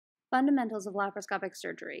Fundamentals of Laparoscopic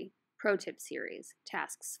Surgery, Pro Tip Series,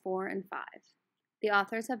 Tasks 4 and 5. The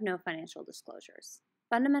authors have no financial disclosures.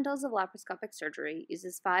 Fundamentals of Laparoscopic Surgery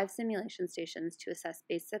uses 5 simulation stations to assess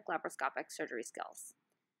basic laparoscopic surgery skills.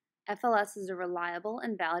 FLS is a reliable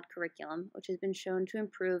and valid curriculum which has been shown to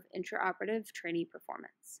improve intraoperative trainee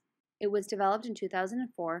performance. It was developed in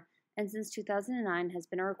 2004 and since 2009 has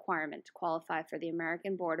been a requirement to qualify for the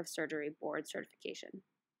American Board of Surgery board certification.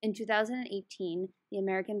 In 2018, the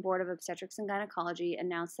American Board of Obstetrics and Gynecology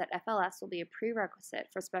announced that FLS will be a prerequisite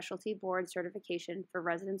for specialty board certification for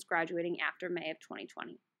residents graduating after May of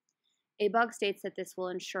 2020. ABOG states that this will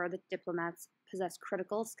ensure that diplomates possess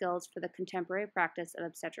critical skills for the contemporary practice of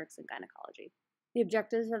obstetrics and gynecology. The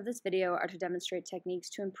objectives of this video are to demonstrate techniques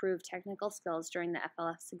to improve technical skills during the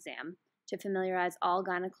FLS exam, to familiarize all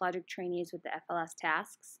gynecologic trainees with the FLS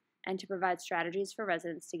tasks, and to provide strategies for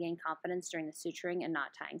residents to gain confidence during the suturing and knot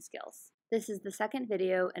tying skills. This is the second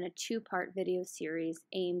video in a 2-part video series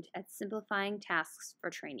aimed at simplifying tasks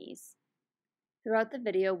for trainees. Throughout the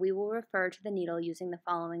video, we will refer to the needle using the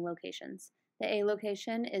following locations. The A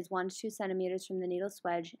location is 1 to 2 centimeters from the needle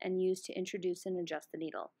swedge and used to introduce and adjust the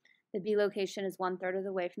needle. The B location is 1/3 of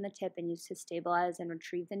the way from the tip and used to stabilize and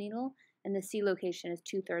retrieve the needle, and the C location is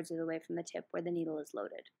 2/3 of the way from the tip where the needle is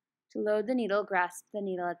loaded. To load the needle, grasp the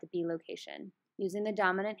needle at the B location. Using the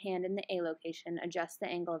dominant hand in the A location, adjust the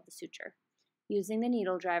angle of the suture. Using the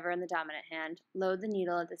needle driver in the dominant hand, load the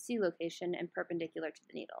needle at the C location and perpendicular to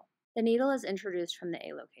the needle. The needle is introduced from the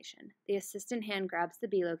A location. The assistant hand grabs the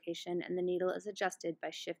B location and the needle is adjusted by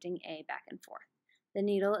shifting A back and forth. The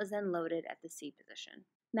needle is then loaded at the C position.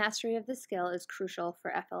 Mastery of this skill is crucial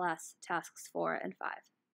for FLS tasks 4 and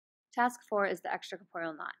 5. Task 4 is the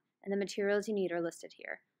extracorporeal knot, and the materials you need are listed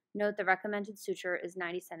here. Note the recommended suture is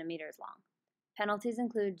 90 centimeters long. Penalties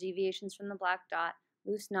include deviations from the black dot,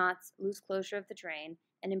 loose knots, loose closure of the drain,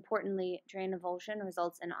 and importantly, drain avulsion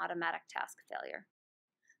results in automatic task failure.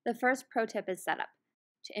 The first pro tip is setup.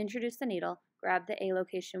 To introduce the needle, grab the A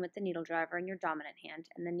location with the needle driver in your dominant hand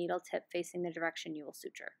and the needle tip facing the direction you will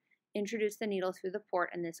suture. Introduce the needle through the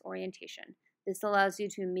port in this orientation. This allows you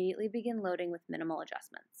to immediately begin loading with minimal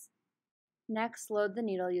adjustments. Next, load the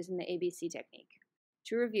needle using the ABC technique.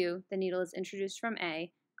 To review, the needle is introduced from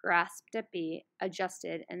A, grasped at B,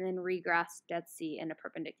 adjusted, and then re-grasped at C in a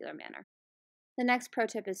perpendicular manner. The next pro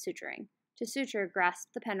tip is suturing. To suture, grasp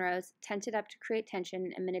the penrose, tent it up to create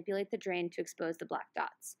tension, and manipulate the drain to expose the black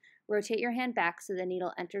dots. Rotate your hand back so the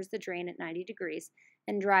needle enters the drain at 90 degrees,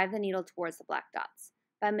 and drive the needle towards the black dots.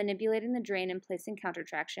 By manipulating the drain and placing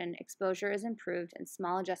countertraction, exposure is improved and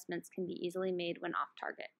small adjustments can be easily made when off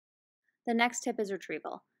target. The next tip is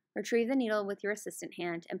retrieval. Retrieve the needle with your assistant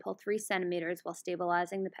hand and pull 3 centimeters while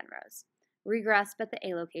stabilizing the penrose. Regrasp at the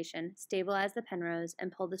A location, stabilize the penrose,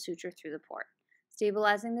 and pull the suture through the port.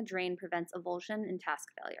 Stabilizing the drain prevents avulsion and task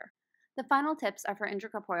failure. The final tips are for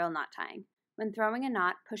intracorporeal knot tying. When throwing a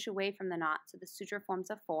knot, push away from the knot so the suture forms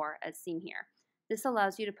a 4, as seen here. This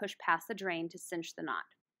allows you to push past the drain to cinch the knot.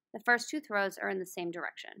 The first 2 throws are in the same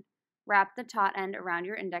direction. Wrap the taut end around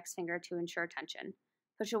your index finger to ensure tension.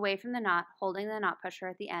 Push away from the knot, holding the knot pusher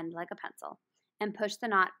at the end like a pencil, and push the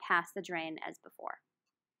knot past the drain as before.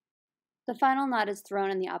 The final knot is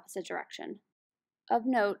thrown in the opposite direction. Of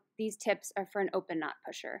note, these tips are for an open knot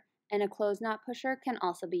pusher, and a closed knot pusher can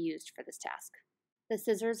also be used for this task. The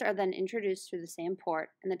scissors are then introduced through the same port,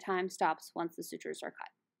 and the time stops once the sutures are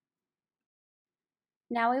cut.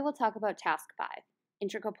 Now we will talk about task 5,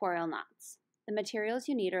 intracorporeal knots. The materials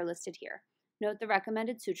you need are listed here. Note the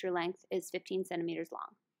recommended suture length is 15 centimeters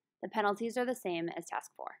long. The penalties are the same as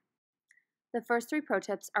task 4. The first 3 pro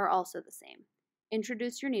tips are also the same.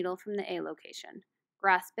 Introduce your needle from the A location.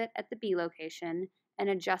 Grasp it at the B location and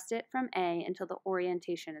adjust it from A until the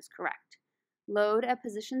orientation is correct. Load at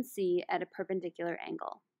position C at a perpendicular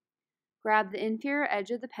angle. Grab the inferior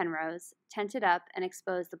edge of the penrose, tent it up, and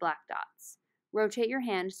expose the black dots. Rotate your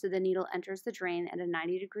hand so the needle enters the drain at a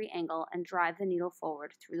 90-degree angle and drive the needle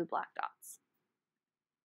forward through the black dots.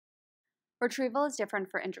 Retrieval is different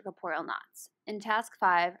for intracorporeal knots. In task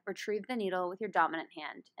 5, retrieve the needle with your dominant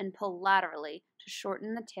hand and pull laterally to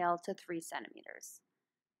shorten the tail to 3 centimeters.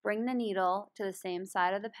 Bring the needle to the same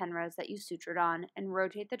side of the penrose that you sutured on and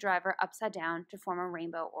rotate the driver upside down to form a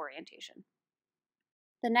rainbow orientation.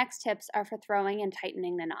 The next tips are for throwing and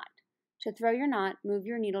tightening the knot. To throw your knot, move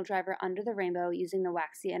your needle driver under the rainbow using the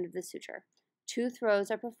waxy end of the suture. 2 throws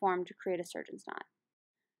are performed to create a surgeon's knot.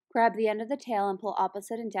 Grab the end of the tail and pull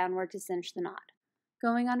opposite and downward to cinch the knot.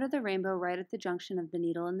 Going under the rainbow right at the junction of the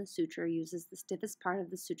needle and the suture uses the stiffest part of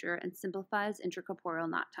the suture and simplifies intracorporeal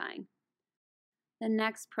knot tying. The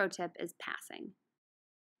next pro tip is passing.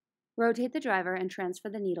 Rotate the driver and transfer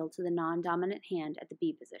the needle to the non-dominant hand at the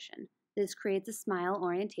B position. This creates a smile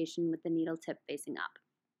orientation with the needle tip facing up.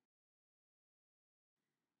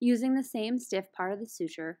 Using the same stiff part of the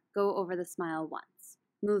suture, go over the smile once.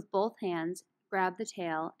 Move both hands, grab the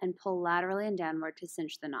tail, and pull laterally and downward to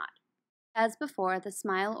cinch the knot. As before, the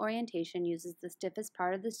smile orientation uses the stiffest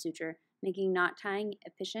part of the suture, making knot tying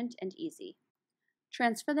efficient and easy.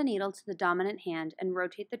 Transfer the needle to the dominant hand and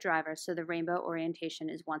rotate the driver so the rainbow orientation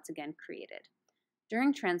is once again created.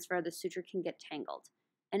 During transfer, the suture can get tangled,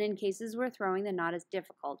 and in cases where throwing the knot is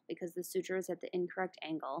difficult because the suture is at the incorrect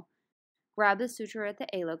angle, grab the suture at the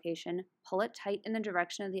A location, pull it tight in the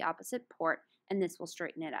direction of the opposite port, and this will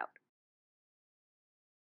straighten it out.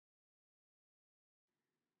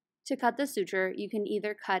 To cut the suture, you can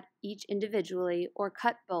either cut each individually or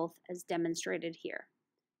cut both as demonstrated here.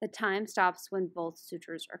 The time stops when both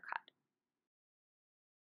sutures are cut.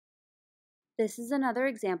 This is another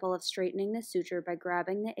example of straightening the suture by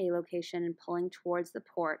grabbing the A location and pulling towards the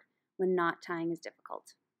port when knot tying is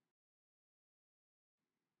difficult.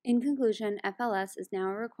 In conclusion, FLS is now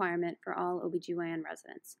a requirement for all OBGYN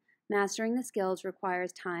residents. Mastering the skills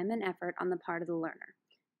requires time and effort on the part of the learner.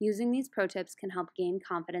 Using these pro tips can help gain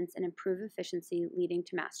confidence and improve efficiency, leading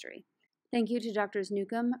to mastery. Thank you to Drs.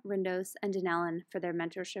 Newcomb, Rindos, and Dinellen for their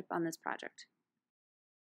mentorship on this project.